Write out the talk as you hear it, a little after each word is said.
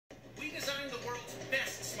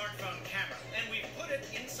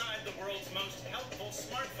most helpful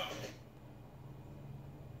smartphone.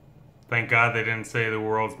 Thank God they didn't say the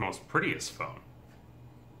world's most prettiest phone.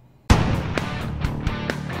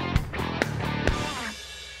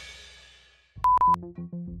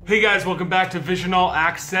 Hey guys, welcome back to Vision All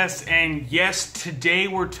Access, and yes, today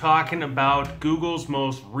we're talking about Google's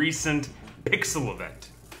most recent Pixel event.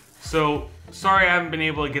 So, sorry I haven't been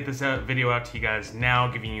able to get this video out to you guys now,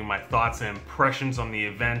 giving you my thoughts and impressions on the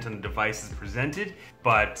event and the devices presented,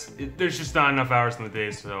 but there's just not enough hours in the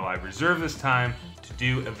day, so I reserved this time to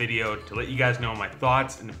do a video to let you guys know my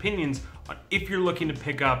thoughts and opinions on if you're looking to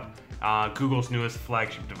pick up Google's newest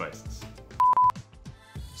flagship devices.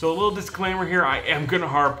 So a little disclaimer here, I am gonna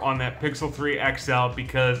harp on that Pixel 3 XL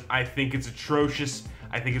because I think it's atrocious.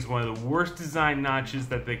 I think it's one of the worst design notches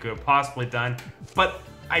that they could have possibly done, but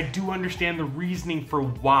I do understand the reasoning for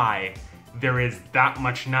why there is that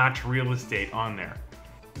much notch real estate on there.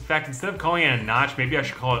 In fact, instead of calling it a notch, maybe I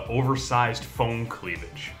should call it oversized phone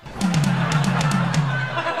cleavage.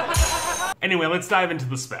 Anyway, let's dive into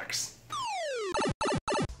the specs.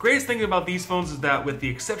 Greatest thing about these phones is that with the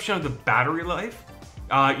exception of the battery life,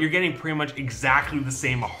 you're getting pretty much exactly the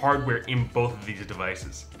same hardware in both of these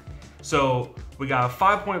devices. So we got a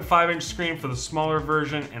 5.5-inch screen for the smaller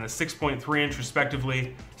version and a 6.3-inch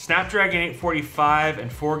respectively. Snapdragon 845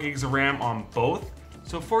 and 4 gigs of RAM on both.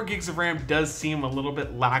 So 4 gigs of RAM does seem a little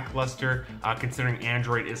bit lackluster considering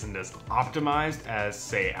Android isn't as optimized as,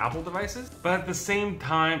 say, Apple devices. But at the same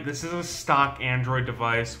time, this is a stock Android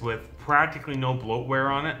device with practically no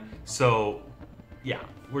bloatware on it. So yeah,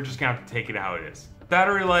 we're just gonna have to take it how it is.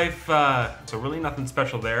 Battery life, so really nothing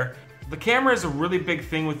special there. The camera is a really big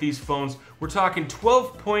thing with these phones. We're talking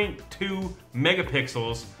 12.2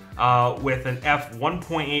 megapixels with an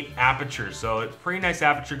f1.8 aperture. So it's pretty nice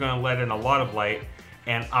aperture, gonna let in a lot of light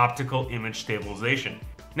and optical image stabilization.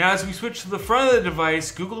 Now as we switch to the front of the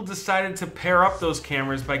device, Google decided to pair up those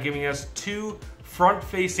cameras by giving us two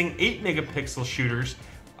front-facing 8 megapixel shooters,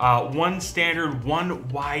 one standard, one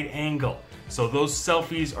wide angle. So those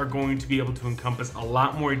selfies are going to be able to encompass a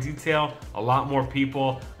lot more detail, a lot more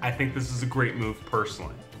people. I think this is a great move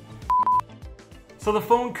personally. So the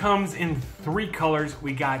phone comes in 3 colors.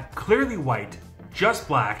 We got clearly white, just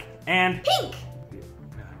black, and pink.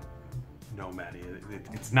 No, Maddie,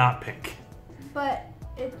 it's not pink. But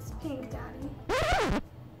it's pink, Daddy.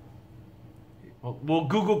 Well,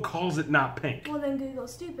 Google calls it not pink. Well, then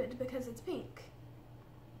Google's stupid because it's pink.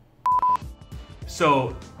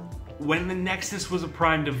 So, when the Nexus was a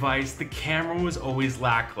prime device, the camera was always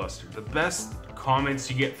lackluster. The best comments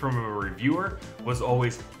you get from a reviewer was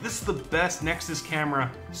always, this is the best Nexus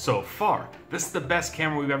camera so far. This is the best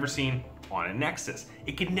camera we've ever seen on a Nexus.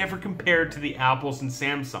 It could never compare to the Apples and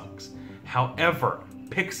Samsungs. However,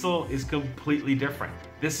 Pixel is completely different.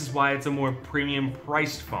 This is why it's a more premium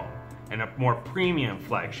priced phone and a more premium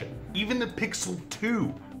flagship. Even the Pixel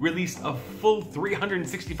 2 released a full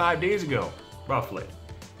 365 days ago, roughly.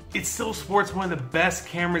 It still sports one of the best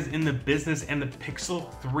cameras in the business, and the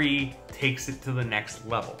Pixel 3 takes it to the next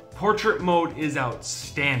level. Portrait mode is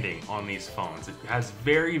outstanding on these phones. It has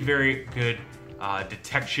very, very good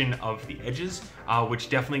detection of the edges, which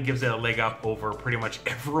definitely gives it a leg up over pretty much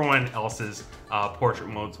everyone else's portrait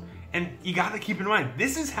modes. And you gotta keep in mind,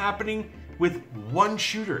 this is happening with one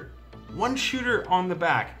shooter. One shooter on the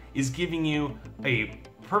back is giving you a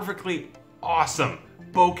perfectly awesome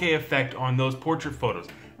bokeh effect on those portrait photos.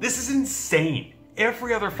 This is insane.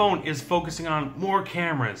 Every other phone is focusing on more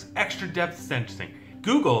cameras, extra depth sensing.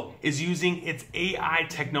 Google is using its AI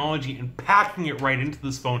technology and packing it right into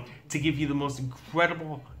this phone to give you the most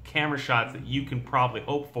incredible camera shots that you can probably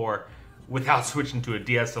hope for without switching to a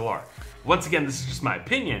DSLR. Once again, this is just my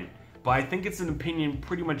opinion, but I think it's an opinion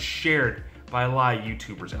pretty much shared by a lot of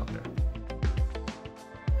YouTubers out there.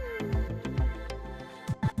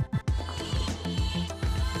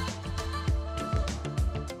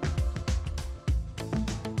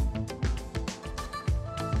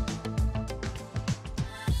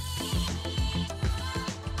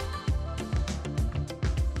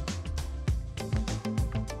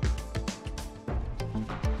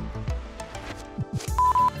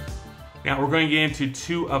 Now we're going to get into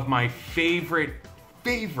two of my favorite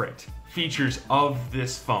features of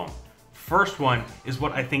this phone. First one is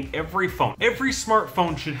what I think every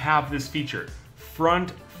smartphone should have this feature: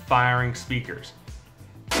 front firing speakers.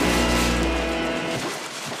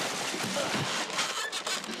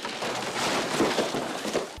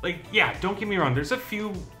 Like, yeah, don't get me wrong, there's a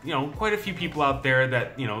few, quite a few people out there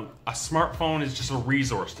that, a smartphone is just a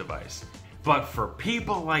resource device. But for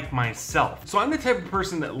people like myself, so I'm the type of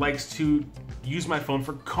person that likes to use my phone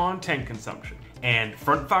for content consumption. and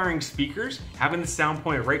front-firing speakers, having the sound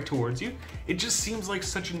point right towards you, it just seems like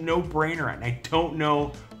such a no-brainer, and I don't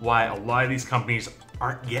know why a lot of these companies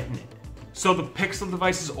aren't getting it. So the Pixel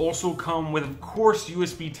devices also come with, of course,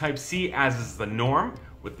 USB Type-C, as is the norm,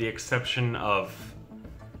 with the exception of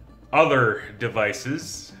other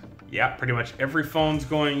devices. Yeah, pretty much every phone's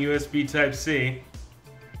going USB Type-C.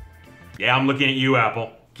 Yeah, I'm looking at you,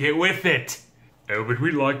 Apple. Get with it. Oh, but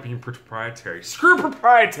we like being proprietary. Screw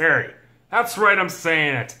proprietary. That's right, I'm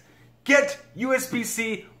saying it. Get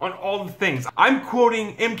USB-C on all the things. I'm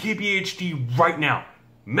quoting MKBHD right now.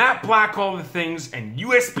 Matte black all the things and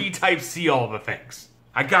USB Type-C all the things.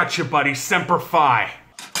 I got you, buddy. Semper Fi.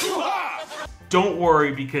 Don't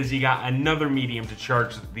worry, because you got another medium to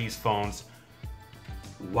charge these phones.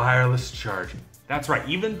 Wireless charging. That's right,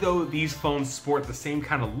 even though these phones sport the same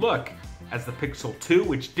kind of look as the Pixel 2,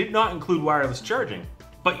 which did not include wireless charging,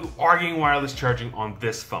 but you are getting wireless charging on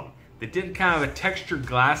this phone. They did kind of a textured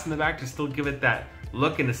glass in the back to still give it that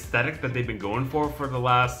look and aesthetic that they've been going for the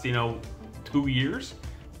last, 2 years.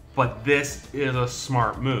 But this is a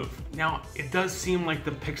smart move. Now, it does seem like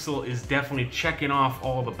the Pixel is definitely checking off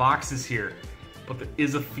all the boxes here, but there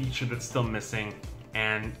is a feature that's still missing,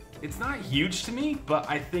 and it's not huge to me, but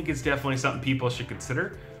I think it's definitely something people should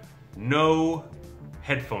consider. No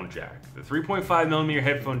headphone jack. The 3.5mm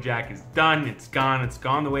headphone jack is done, it's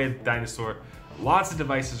gone the way of the dinosaur. Lots of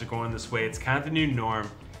devices are going this way, it's kind of the new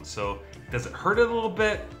norm. So, does it hurt it a little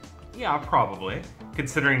bit? Yeah, probably.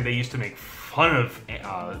 Considering they used to make fun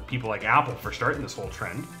of people like Apple for starting this whole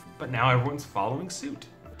trend, but now everyone's following suit.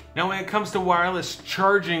 Now when it comes to wireless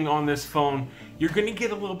charging on this phone, you're gonna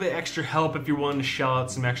get a little bit extra help if you're willing to shell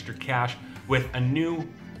out some extra cash with a new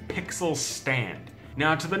Pixel stand.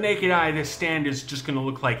 Now to the naked eye, this stand is just gonna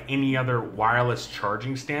look like any other wireless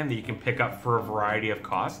charging stand that you can pick up for a variety of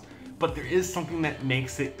costs, but there is something that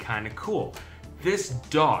makes it kind of cool. This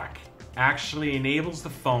dock actually enables the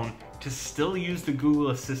phone to still use the Google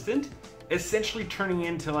Assistant, essentially turning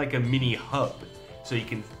into like a mini hub. So you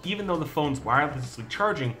can, even though the phone's wirelessly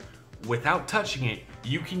charging, without touching it,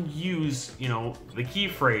 you can use, the key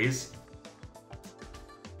phrase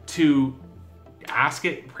to ask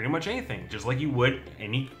it pretty much anything, just like you would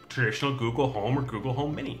any traditional Google Home or Google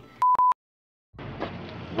Home Mini.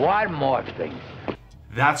 One more thing.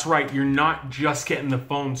 That's right, you're not just getting the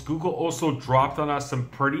phones. Google also dropped on us some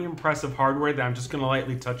pretty impressive hardware that I'm just gonna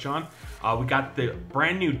lightly touch on. We got the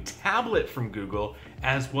brand new tablet from Google,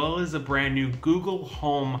 as well as a brand new Google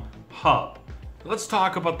Home Hub. Let's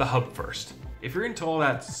talk about the hub first. If you're into all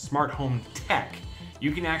that smart home tech,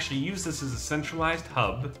 you can actually use this as a centralized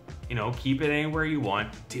hub, keep it anywhere you want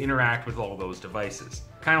to interact with all those devices.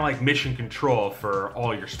 Kind of like mission control for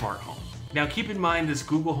all your smart home. Now keep in mind this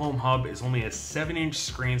Google Home Hub is only a 7-inch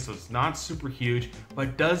screen, so it's not super huge,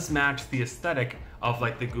 but does match the aesthetic of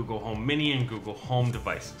like the Google Home Mini and Google Home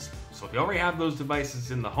devices. So if you already have those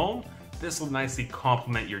devices in the home, this will nicely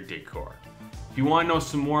complement your decor. If you want to know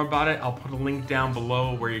some more about it, I'll put a link down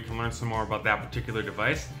below where you can learn some more about that particular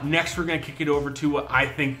device. Next, we're going to kick it over to what I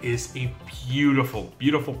think is a beautiful,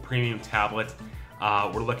 beautiful premium tablet.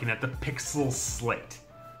 We're looking at the Pixel Slate.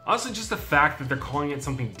 Also, just the fact that they're calling it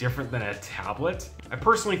something different than a tablet. I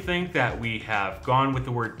personally think that we have gone with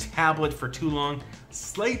the word tablet for too long.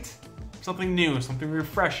 Slate, something new, something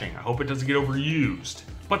refreshing. I hope it doesn't get overused.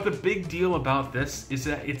 But the big deal about this is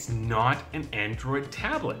that it's not an Android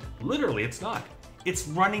tablet. Literally, it's not. It's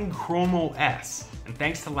running Chrome OS. And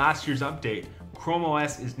thanks to last year's update, Chrome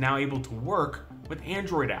OS is now able to work with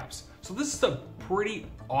Android apps. So this is a pretty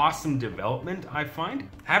awesome development, I find.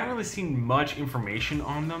 I haven't really seen much information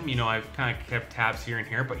on them. I've kind of kept tabs here and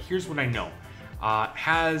here, but here's what I know.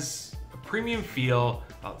 Has a premium feel,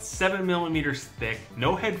 about 7mm thick,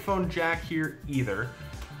 no headphone jack here either.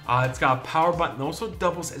 It's got a power button, also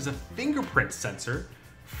doubles as a fingerprint sensor,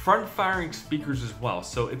 front-firing speakers as well,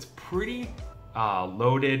 so it's pretty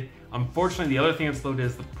loaded. Unfortunately, the other thing that's loaded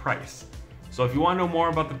is the price. So if you want to know more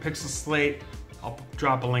about the Pixel Slate, I'll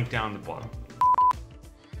drop a link down at the bottom.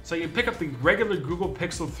 So you pick up the regular Google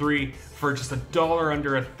Pixel 3 for just $1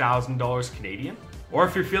 under $1,000 Canadian. Or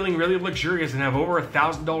if you're feeling really luxurious and have over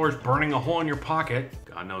 $1,000 burning a hole in your pocket,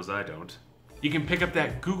 God knows I don't, you can pick up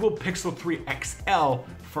that Google Pixel 3 XL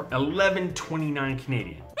for $11.29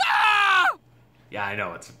 Canadian. Yeah, I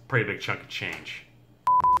know, it's a pretty big chunk of change.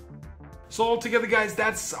 So altogether, guys,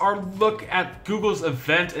 that's our look at Google's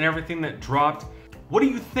event and everything that dropped. What do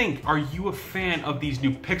you think? Are you a fan of these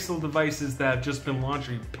new Pixel devices that have just been launched?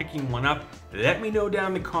 Are you picking one up? Let me know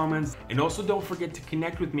down in the comments. And also don't forget to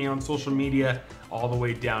connect with me on social media all the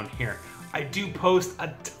way down here. I do post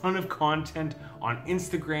a ton of content on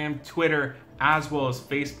Instagram, Twitter, as well as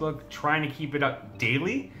Facebook, trying to keep it up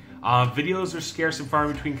daily. Videos are scarce and far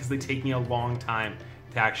in between because they take me a long time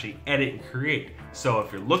to actually edit and create. So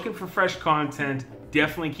if you're looking for fresh content,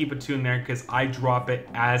 definitely keep it tuned there because I drop it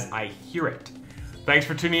as I hear it. Thanks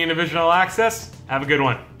for tuning in to Vision All Access. Have a good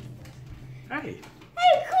one. Hey.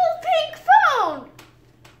 Hey, cool pink phone!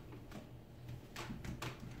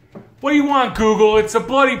 What do you want, Google? It's a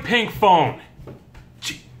bloody pink phone.